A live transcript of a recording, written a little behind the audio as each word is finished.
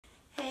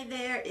Hey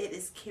there, it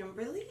is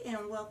Kimberly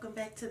and welcome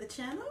back to the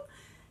channel.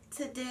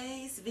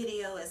 Today's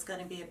video is going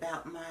to be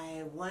about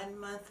my 1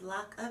 month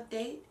lock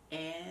update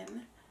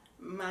and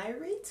my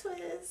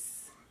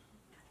retwists.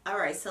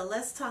 Alright, so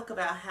let's talk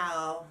about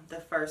how the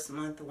first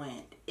month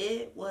went.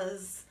 It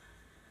was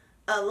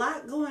a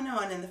lot going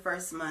on in the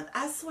first month.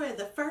 I swear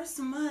the first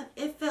month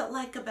it felt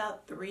like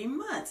about 3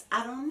 months.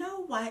 I don't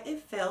know why it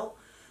felt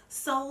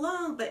so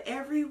long, but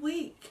every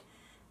week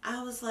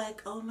I was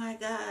like, oh my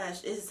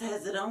gosh,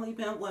 has it only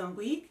been 1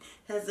 week?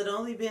 Has it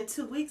only been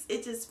 2 weeks?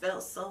 It just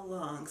felt so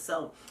long.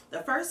 So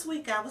the first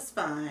week I was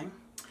fine.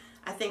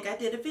 I think I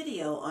did a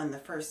video on the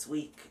first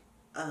week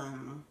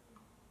update.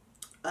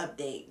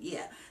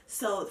 Yeah.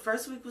 So the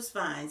first week was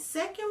fine.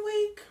 Second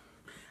week,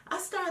 I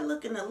started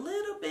looking a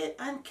little bit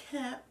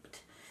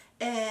unkempt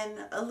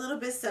and a little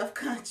bit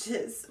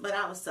self-conscious, but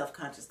I was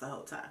self-conscious the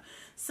whole time.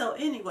 So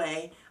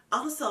anyway,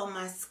 also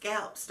my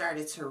scalp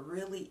started to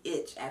really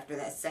itch after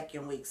that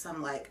second week. So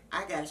I'm like,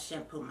 I gotta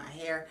shampoo my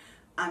hair.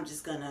 I'm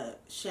just gonna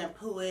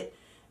shampoo it.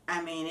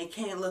 I mean, it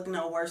can't look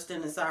no worse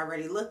than it's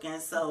already looking.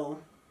 So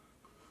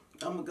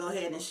I'm gonna go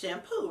ahead and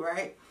shampoo,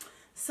 right?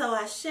 So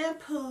I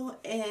shampoo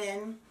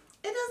and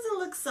it doesn't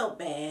look so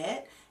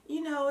bad.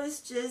 You know,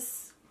 it's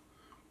just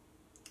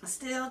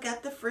still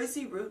got the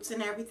frizzy roots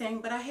and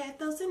everything, but I had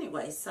those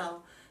anyway,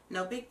 so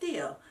no big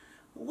deal.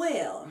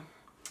 Well,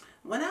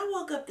 when I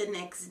woke up the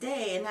next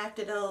day and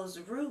after those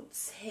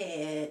roots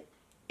had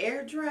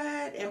air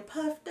dried and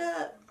puffed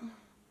up,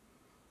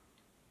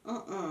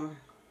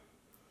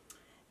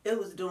 it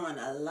was doing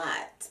a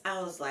lot.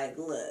 I was like,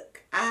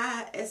 look,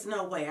 it's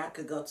no way I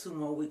could go 2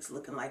 more weeks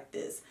looking like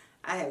this.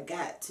 I have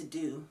got to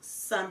do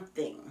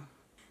something.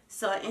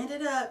 So I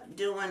ended up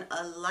doing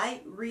a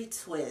light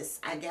retwist.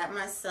 I got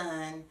my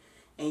son,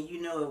 and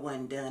you know it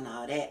wasn't done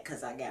all that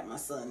because I got my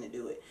son to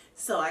do it.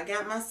 So I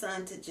got my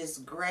son to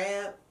just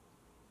grab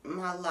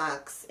my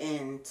locks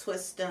and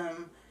twist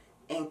them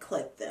and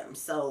clip them.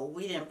 So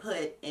we didn't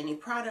put any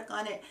product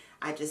on it.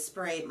 I just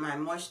sprayed my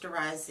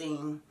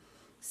moisturizing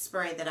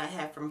spray that I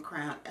have from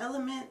Crown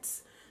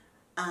Elements.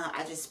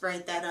 I just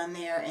sprayed that on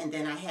there, and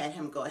then I had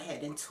him go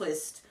ahead and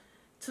twist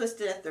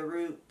it at the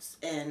roots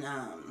and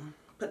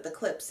put the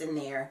clips in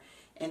there,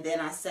 and then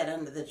I set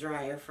under the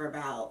dryer for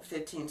about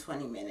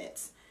 15-20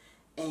 minutes,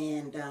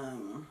 and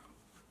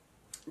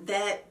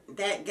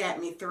that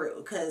got me through,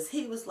 because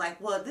he was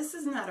like, well, this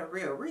is not a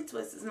real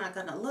retwist, it's not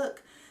gonna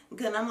look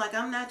good. I'm like,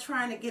 I'm not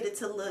trying to get it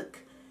to look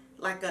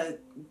like a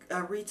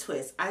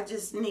retwist. I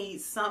just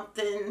need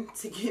something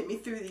to get me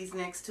through these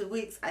next 2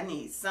 weeks. I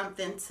need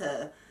something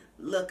to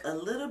look a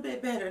little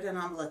bit better than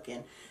I'm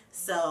looking.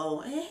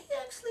 So he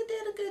actually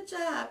did a good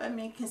job, I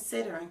mean,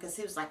 considering, because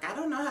he was like, I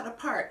don't know how to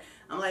part.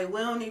 I'm like, we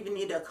don't even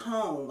need a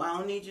comb. I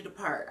don't need you to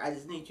part. I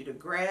just need you to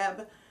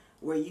grab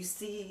where you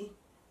see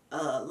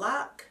a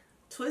lock,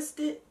 twist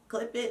it,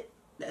 clip it,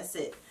 that's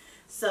it.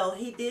 So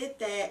he did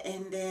that,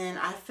 and then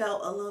I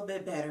felt a little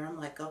bit better. I'm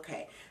like,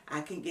 okay,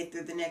 I can get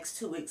through the next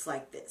 2 weeks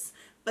like this.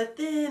 But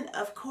then,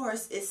 of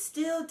course, it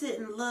still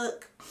didn't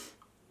look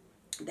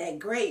that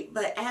great.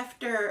 But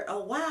after a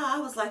while, I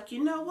was like,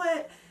 you know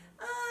what?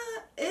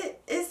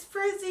 It's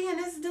frizzy and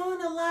it's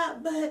doing a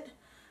lot, but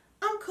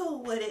I'm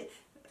cool with it.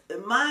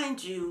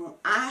 Mind you,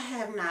 I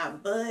have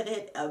not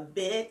budded a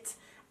bit.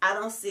 I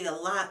don't see a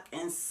lock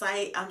in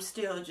sight. I'm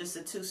still just a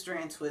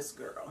 2-strand twist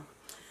girl.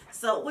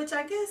 So, which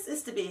I guess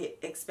is to be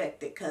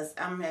expected, because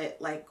I'm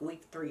at like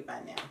week 3 by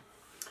now.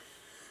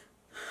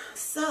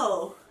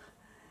 So,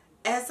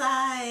 as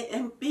I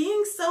am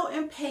being so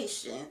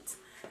impatient,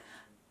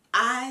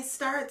 I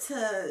start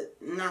to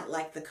not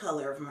like the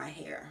color of my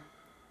hair.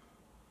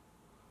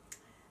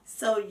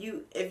 So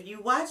if you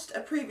watched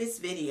a previous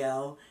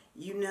video,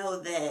 you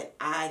know that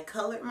I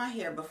colored my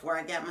hair before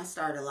I got my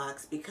starter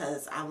locks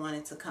because I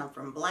wanted to come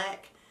from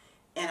black,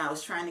 and I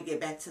was trying to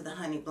get back to the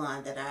honey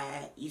blonde that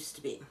I used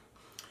to be.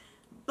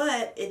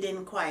 But it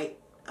didn't quite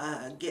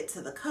get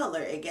to the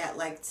color. It got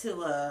like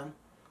to a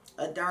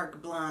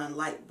dark blonde,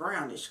 light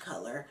brownish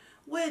color,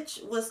 which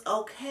was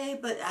okay,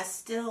 but I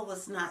still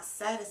was not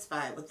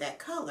satisfied with that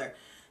color.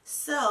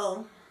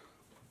 So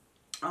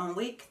on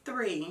week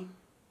 3,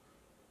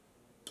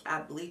 I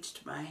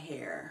bleached my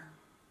hair.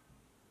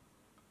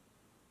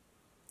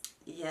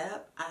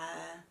 Yep,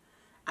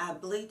 I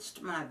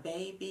bleached my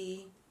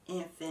baby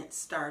infant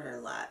starter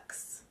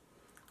locks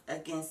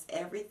against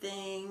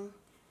everything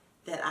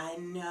that I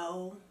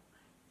know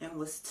and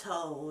was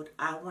told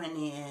I went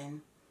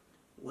in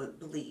with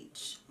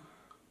bleach.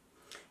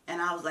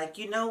 And I was like,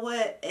 you know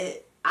what?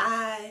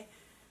 I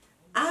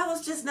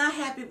was just not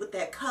happy with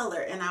that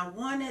color, and I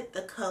wanted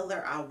the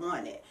color I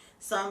wanted.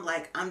 So I'm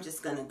like, I'm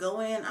just going to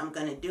go in, I'm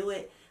going to do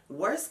it.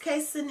 Worst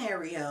case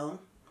scenario,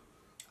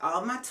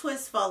 all my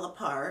twists fall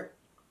apart,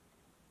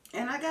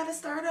 and I got to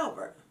start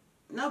over.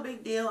 No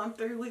big deal, I'm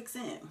 3 weeks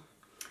in.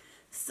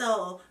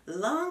 So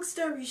long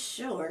story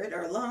short,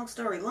 or long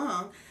story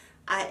long,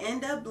 I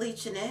end up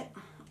bleaching it.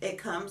 It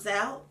comes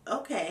out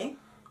okay.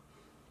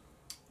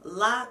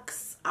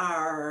 Locks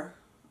are,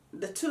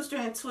 the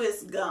 2-strand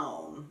twist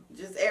gone,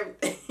 just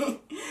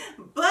everything.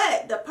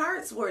 But the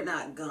parts were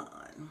not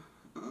gone.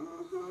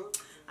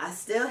 I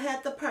still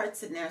had the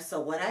parts in there. So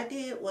what I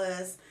did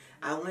was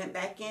I went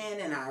back in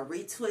and I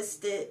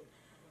retwisted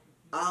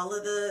all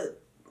of the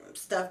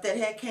stuff that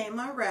had came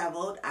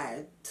unraveled.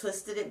 I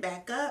twisted it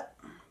back up.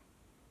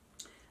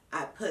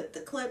 I put the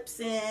clips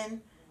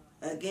in.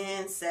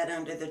 Again, set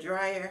under the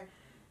dryer.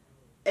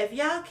 If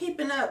y'all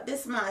keeping up,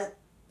 this is my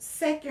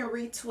second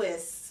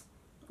retwist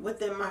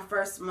within my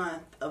first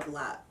month of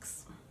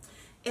locks.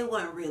 It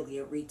wasn't really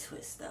a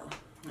retwist though.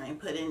 I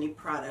didn't put any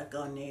product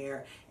on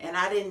there, and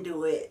I didn't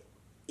do it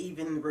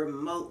even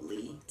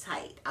remotely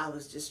tight. I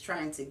was just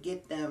trying to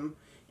get them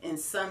in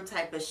some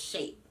type of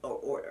shape or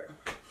order.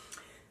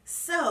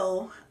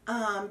 So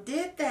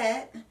did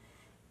that,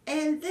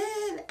 and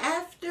then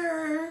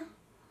after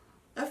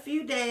a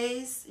few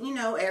days, you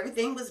know,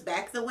 everything was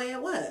back the way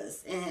it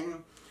was.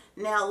 And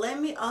now let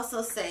me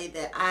also say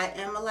that I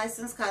am a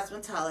licensed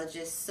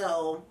cosmetologist,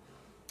 so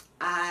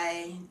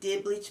I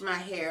did bleach my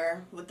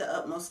hair with the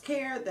utmost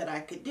care that I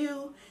could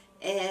do,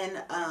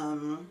 and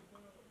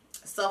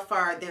so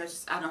far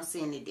I don't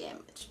see any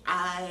damage.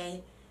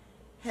 I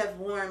have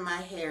worn my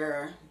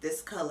hair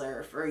this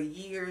color for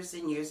years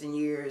and years and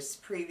years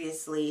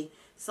previously,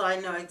 so I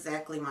know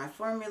exactly my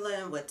formula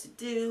and what to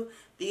do.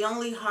 The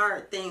only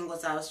hard thing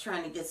was I was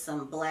trying to get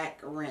some black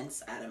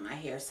rinse out of my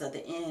hair, so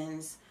the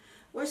ends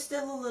were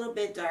still a little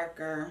bit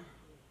darker.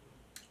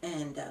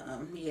 And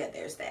yeah,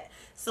 there's that.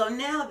 So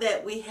now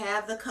that we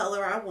have the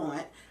color I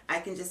want, I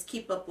can just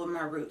keep up with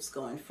my roots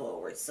going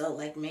forward. So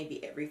like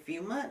maybe every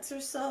few months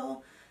or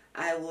so,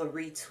 I will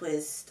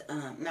retwist,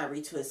 not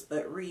retwist,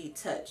 but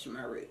retouch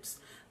my roots.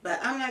 But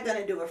I'm not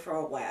going to do it for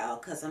a while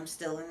because I'm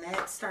still in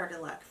that starter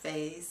lock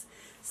phase.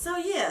 So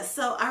yeah,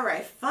 so all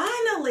right,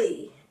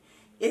 finally,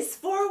 it's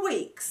 4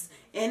 weeks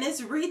and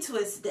it's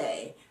retwist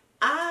day.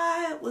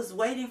 I was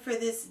waiting for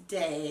this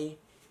day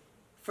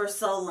for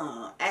so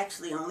long,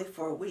 actually only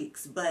 4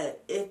 weeks,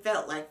 but it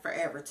felt like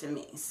forever to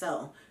me.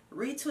 So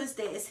retwist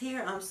day is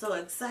here. I'm so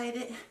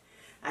excited.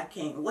 I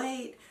can't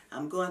wait.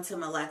 I'm going to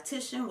my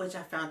loctician, which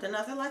I found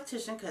another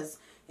loctician, because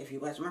if you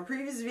watch my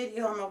previous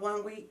video on my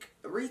 1 week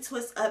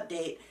retwist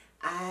update,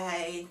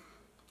 I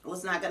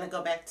was not going to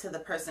go back to the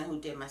person who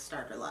did my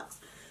starter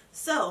locks.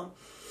 So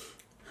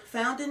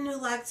found a new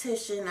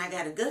loctician. I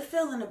got a good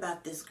feeling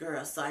about this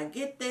girl. So I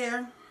get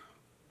there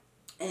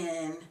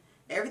and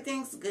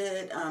everything's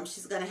good.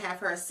 She's going to have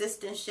her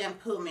assistant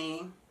shampoo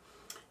me.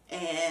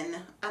 And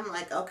I'm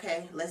like,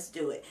 okay, let's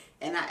do it.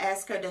 And I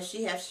asked her, does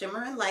she have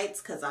shimmering lights?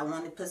 Because I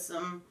want to put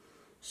some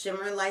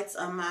shimmering lights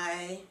on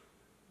my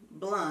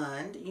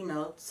blonde, you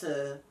know,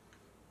 to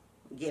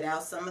get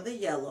out some of the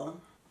yellow.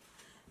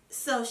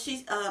 So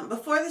she's,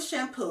 before the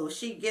shampoo,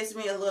 she gives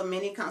me a little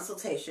mini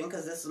consultation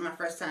because this is my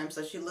first time.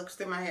 So she looks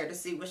through my hair to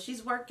see what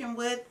she's working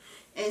with.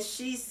 And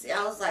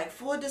I was like,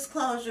 full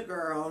disclosure,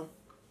 girl,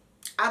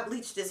 I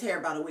bleached this hair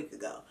about a week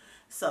ago.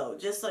 So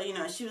just so you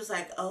know, she was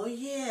like, oh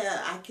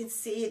yeah, I can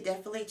see it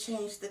definitely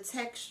changed the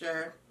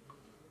texture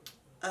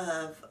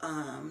of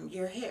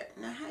your hair.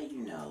 Now, how you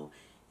know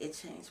it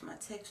changed my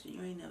texture?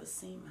 You ain't never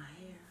seen my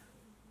hair.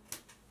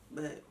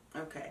 But,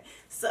 okay.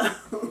 So,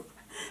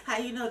 how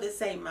you know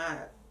this ain't my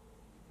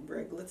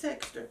regular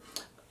texture?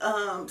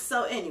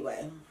 So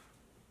anyway,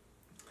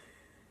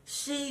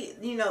 she,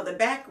 you know, the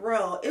back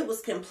row, it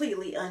was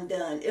completely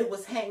undone. It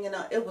was hanging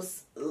up. It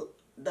was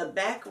the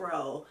back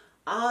row.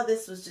 All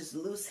this was just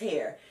loose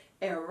hair.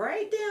 And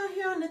right down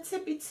here on the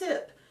tippy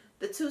tip,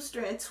 the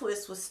 2-strand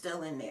twist was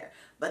still in there.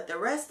 But the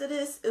rest of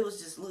this, it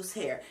was just loose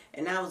hair.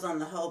 And I was on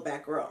the whole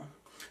back row.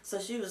 So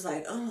she was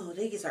like, oh,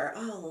 these are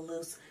all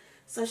loose.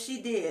 So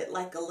she did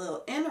like a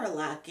little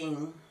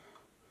interlocking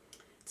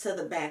to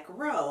the back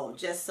row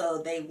just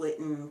so they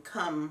wouldn't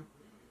come.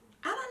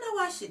 I don't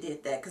know why she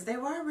did that because they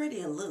were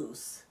already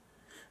loose.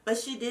 But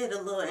she did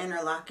a little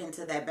interlocking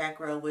to that back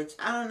row, which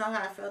I don't know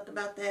how I felt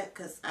about that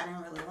because I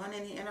didn't really want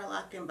any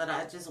interlocking, but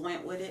I just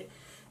went with it.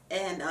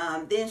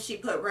 And then she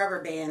put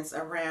rubber bands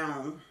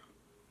around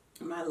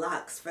my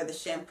locks for the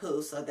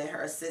shampoo so that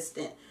her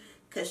assistant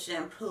could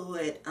shampoo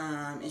it.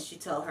 And she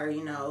told her,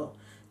 you know,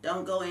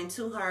 don't go in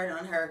too hard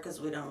on her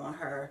because we don't want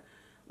her,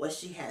 what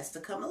she has to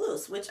come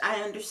loose, which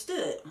I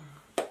understood.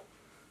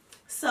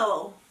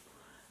 So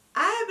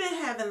I've been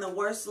having the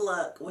worst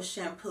luck with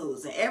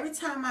shampoos, and every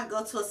time I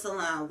go to a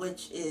salon,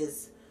 which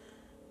is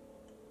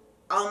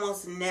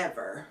almost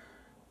never,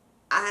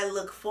 I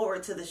look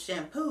forward to the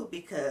shampoo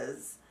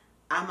because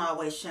I'm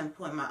always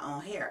shampooing my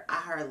own hair. I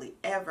hardly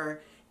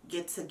ever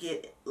get to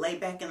lay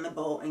back in the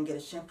bowl and get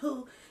a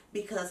shampoo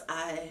because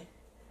I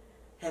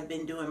have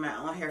been doing my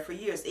own hair for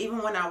years.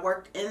 Even when I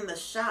worked in the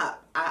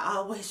shop, I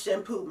always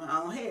shampooed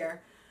my own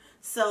hair.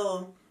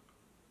 So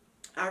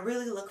I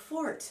really look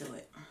forward to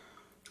it.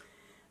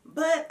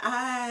 But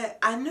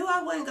I knew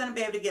I wasn't going to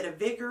be able to get a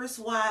vigorous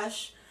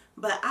wash,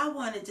 but I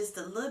wanted just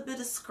a little bit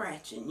of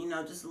scratching, you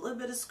know, just a little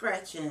bit of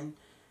scratching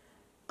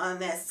on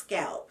that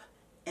scalp.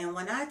 And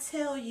when I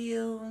tell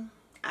you,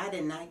 I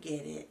did not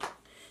get it.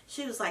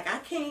 She was like, I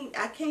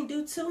can't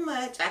do too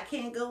much. I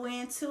can't go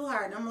in too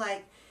hard. And I'm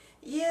like,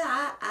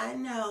 yeah, I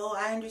know,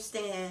 I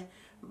understand.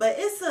 But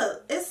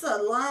it's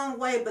a long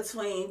way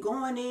between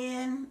going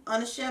in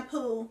on a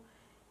shampoo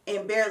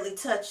and barely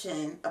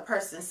touching a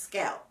person's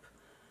scalp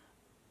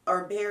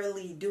or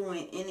barely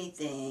doing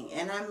anything.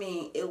 And I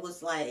mean, it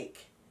was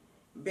like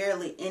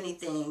barely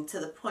anything, to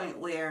the point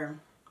where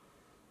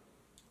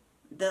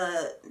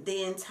the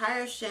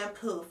entire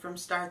shampoo from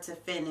start to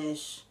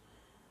finish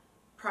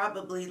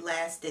probably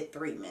lasted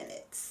 3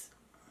 minutes.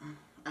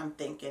 I'm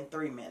thinking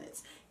 3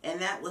 minutes. And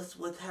that was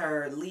with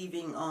her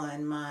leaving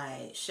on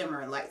my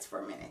shimmer and lights for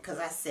a minute. Because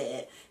I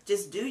said,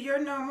 just do your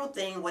normal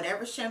thing.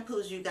 Whatever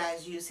shampoos you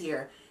guys use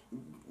here,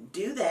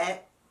 do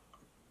that.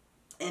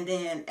 And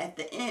then at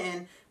the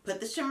end,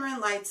 put the shimmer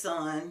and lights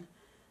on.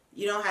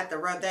 You don't have to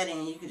rub that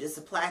in. You can just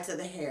apply it to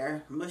the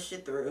hair, mush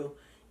it through,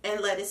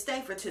 and let it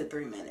stay for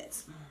 2-3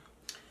 minutes.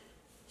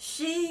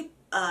 She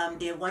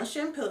did one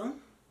shampoo,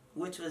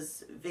 which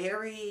was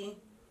very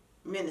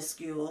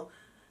minuscule.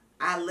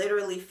 I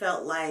literally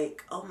felt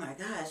like, oh my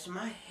gosh,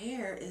 my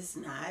hair is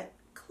not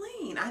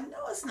clean. I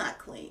know it's not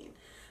clean.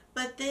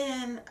 But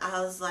then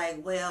I was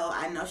like, well,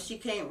 I know she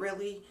can't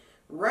really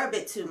rub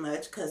it too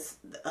much because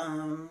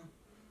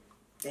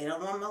they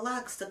don't want my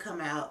locks to come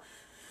out.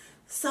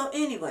 So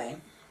anyway,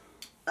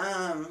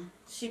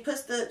 she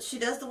does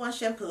the one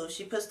shampoo.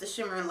 She puts the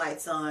shimmer and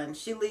lights on.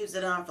 She leaves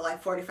it on for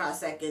like 45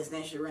 seconds.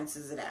 Then she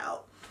rinses it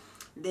out.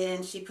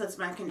 Then she puts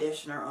my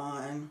conditioner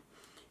on.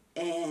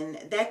 And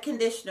that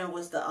conditioner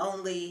was the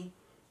only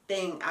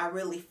thing I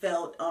really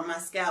felt on my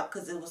scalp,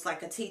 because it was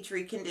like a tea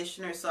tree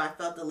conditioner. So I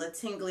felt a little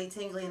tingly.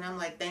 And I'm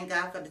like, thank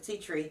God for the tea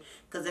tree.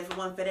 Because if it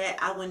weren't for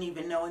that, I wouldn't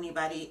even know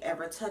anybody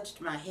ever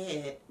touched my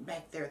head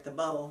back there at the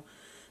bowl.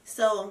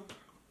 So,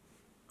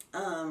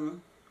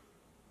 and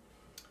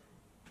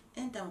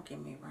don't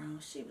get me wrong,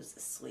 she was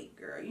a sweet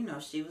girl. You know,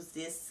 she was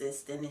the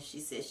assistant, and she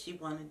said she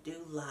wanted to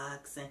do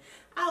locks. And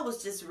I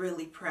was just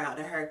really proud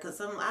of her,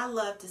 because I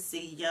love to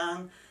see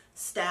young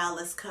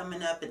stylists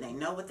coming up and they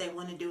know what they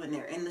want to do, and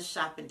they're in the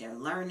shop and they're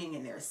learning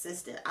and they're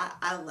assistant.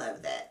 I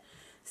love that.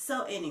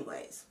 So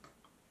anyways,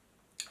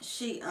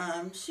 she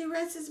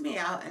rinses me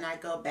out and I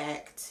go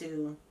back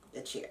to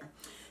the chair.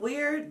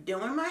 We're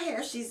doing my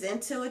hair. She's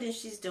into it and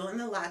she's doing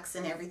the locks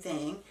and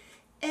everything.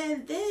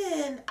 And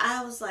then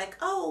I was like,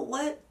 oh,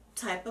 what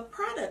type of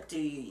product do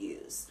you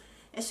use?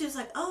 And she was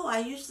like, oh, I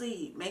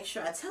usually make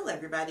sure I tell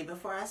everybody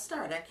before I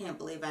start. I can't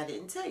believe I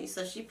didn't tell you.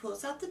 So she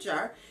pulls out the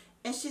jar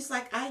and she's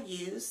like, I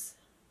use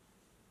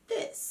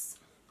this.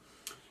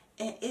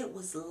 And it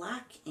was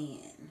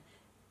Lock-In.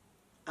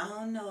 I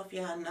don't know if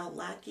y'all know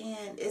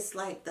Lock-In. It's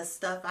like the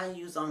stuff I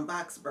use on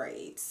box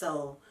braids.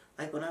 So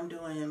like when I'm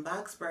doing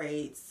box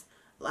braids,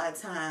 a lot of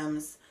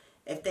times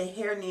if their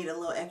hair need a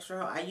little extra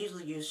hold, I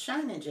usually use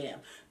Shine and Jam.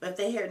 But if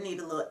their hair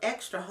need a little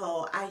extra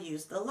hold, I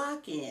use the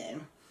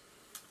Lock-In.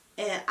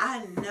 And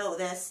I know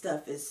that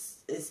stuff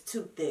is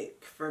too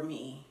thick for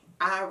me.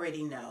 I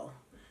already know.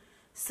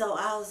 So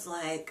I was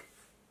like,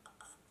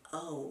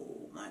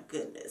 oh my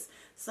goodness.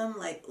 So I'm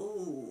like,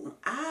 ooh,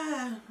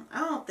 I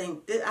don't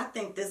think this, I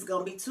think this is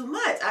going to be too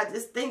much. I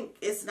just think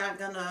it's not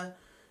going to,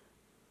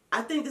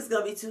 I think it's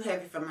going to be too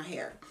heavy for my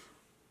hair.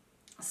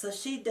 So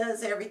she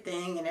does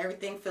everything and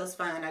everything feels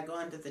fine. I go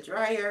under the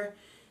dryer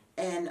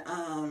and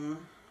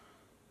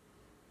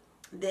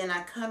then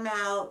I come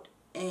out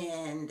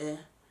and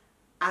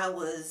I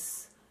look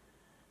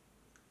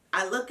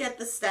at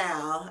the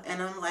style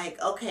and I'm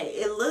like, okay,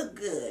 it looked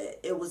good.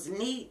 It was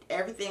neat.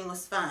 Everything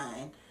was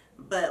fine.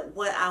 But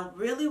what I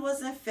really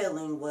wasn't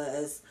feeling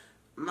was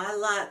my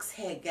locks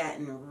had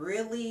gotten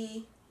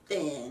really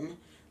thin.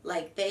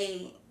 Like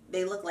they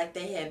looked like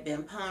they had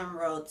been palm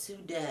rolled to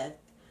death.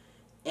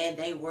 And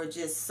they were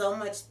just so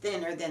much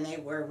thinner than they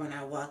were when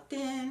I walked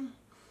in.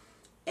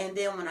 And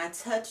then when I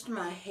touched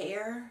my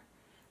hair,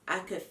 I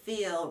could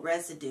feel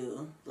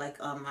residue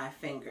like on my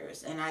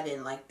fingers. And I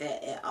didn't like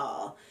that at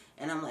all.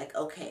 And I'm like,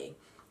 okay,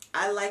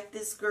 I like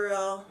this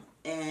girl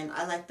and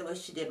I like the way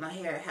she did my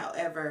hair.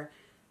 However,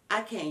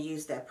 I can't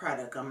use that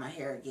product on my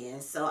hair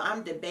again. So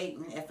I'm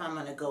debating if I'm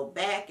going to go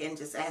back and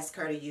just ask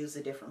her to use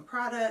a different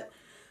product.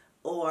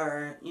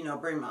 Or, you know,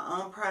 bring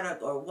my own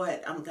product or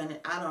what I'm going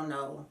to, I don't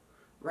know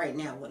right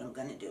now what I'm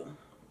going to do.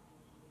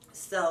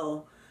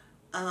 So,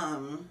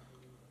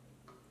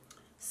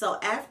 so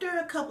after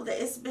a couple of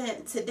days, it's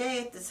been,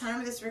 today at the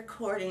time of this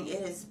recording,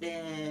 it has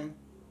been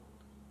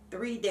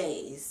 3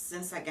 days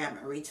since I got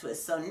my retwist.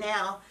 So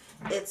now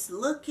it's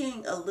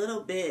looking a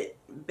little bit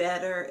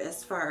better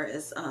as far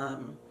as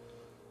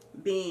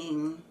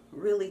being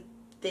really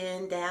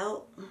thinned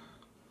out.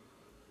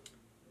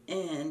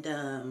 And,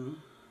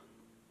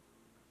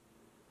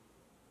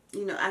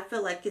 you know, I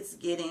feel like it's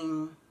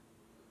getting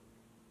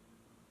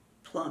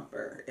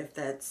plumper, if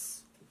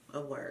that's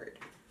a word.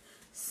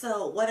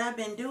 So what I've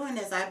been doing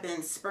is I've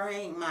been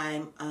spraying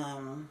my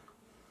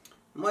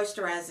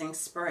moisturizing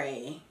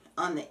spray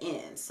on the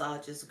end. So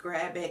I'll just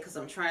grab it because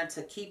I'm trying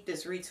to keep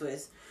this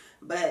retwist.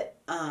 But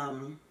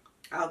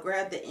I'll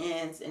grab the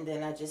ends and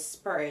then I just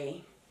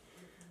spray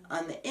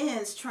on the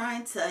ends,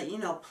 trying to, you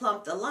know,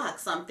 plump the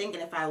locks. So I'm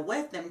thinking if I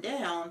wet them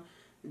down,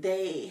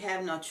 they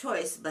have no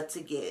choice but to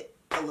get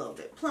a little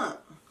bit plump.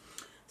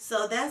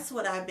 So that's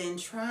what I've been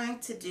trying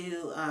to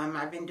do.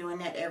 I've been doing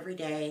that every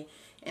day,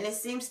 and it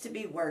seems to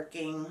be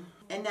working.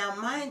 And now,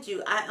 mind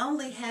you, I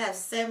only have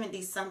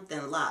 70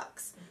 something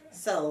locks.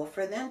 So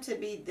for them to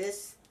be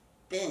this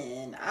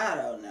thin, I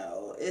don't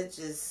know. It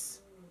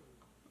just,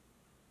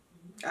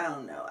 I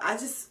don't know.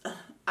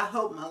 I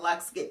hope my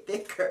locks get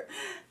thicker,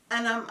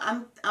 and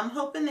I'm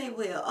hoping they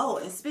will. Oh,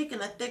 and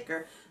speaking of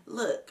thicker,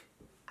 look,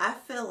 I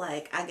feel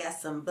like I got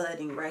some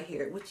budding right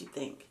here. What you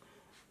think?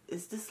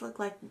 Does this look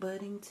like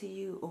budding to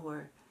you,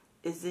 or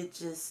is it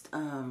just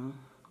some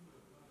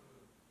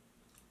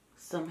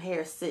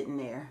hair sitting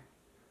there?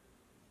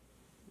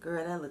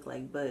 Girl, that look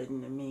like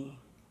budding to me.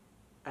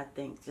 I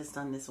think just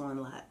on this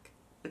one lock.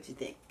 What you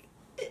think?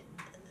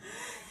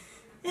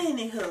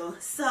 Anywho,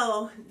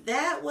 so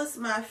that was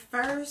my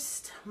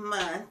first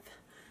month.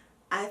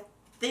 I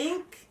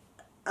think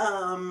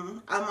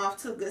I'm off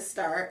to a good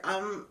start.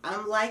 I'm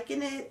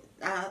liking it.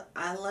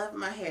 I love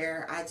my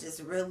hair. I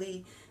just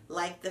really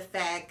like the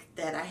fact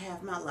that I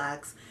have my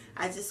locks.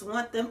 I just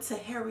want them to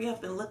hurry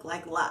up and look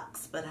like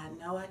locks, but I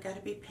know I gotta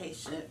be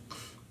patient.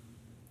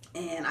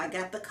 And I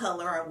got the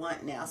color I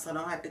want now, so I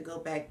don't have to go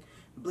back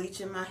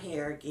bleaching my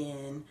hair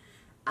again.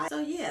 So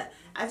yeah,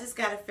 I just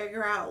got to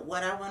figure out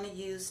what I want to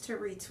use to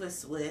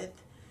retwist with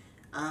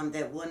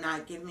that will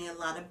not give me a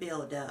lot of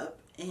buildup,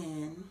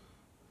 and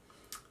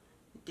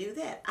do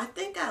that. I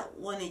think I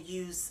want to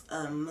use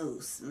a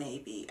mousse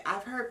maybe.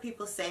 I've heard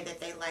people say that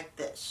they like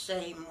the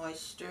Shea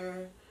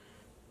Moisture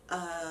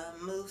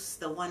mousse,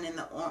 the one in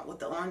the with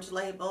the orange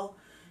label.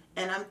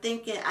 And I'm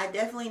thinking I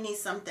definitely need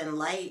something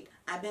light.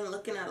 I've been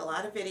looking at a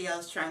lot of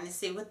videos trying to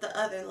see what the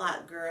other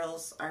lock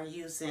girls are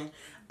using.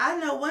 I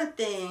know one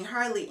thing,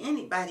 hardly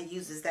anybody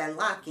uses that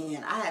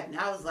lock-in.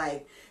 I was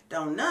like,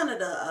 don't none of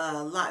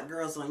the lock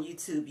girls on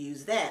YouTube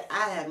use that.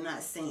 I have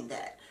not seen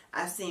that.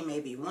 I've seen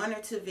maybe 1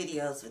 or 2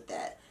 videos with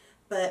that.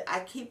 But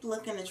I keep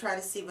looking to try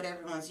to see what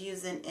everyone's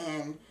using,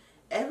 and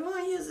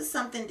everyone uses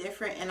something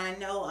different, and I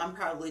know I'm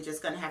probably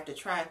just going to have to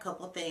try a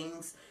couple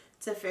things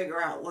to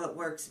figure out what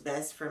works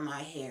best for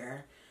my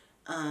hair.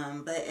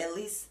 But at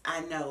least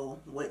I know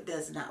what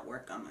does not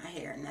work on my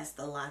hair, and that's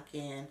the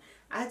lock-in.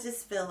 I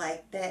just feel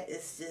like that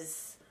is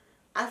just,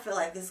 I feel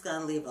like it's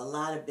going to leave a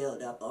lot of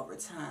buildup over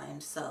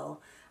time, so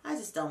I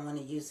just don't want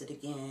to use it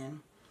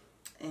again.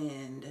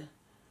 And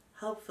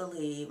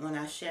hopefully when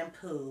I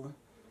shampoo,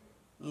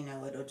 you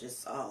know, it'll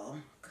just all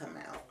come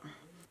out.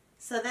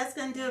 So that's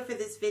going to do it for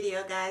this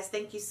video, guys.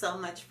 Thank you so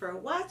much for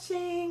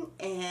watching,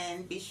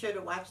 and be sure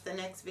to watch the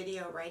next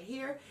video right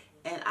here,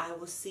 and I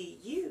will see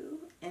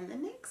you in the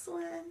next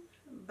one.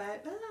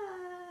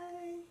 Bye-bye.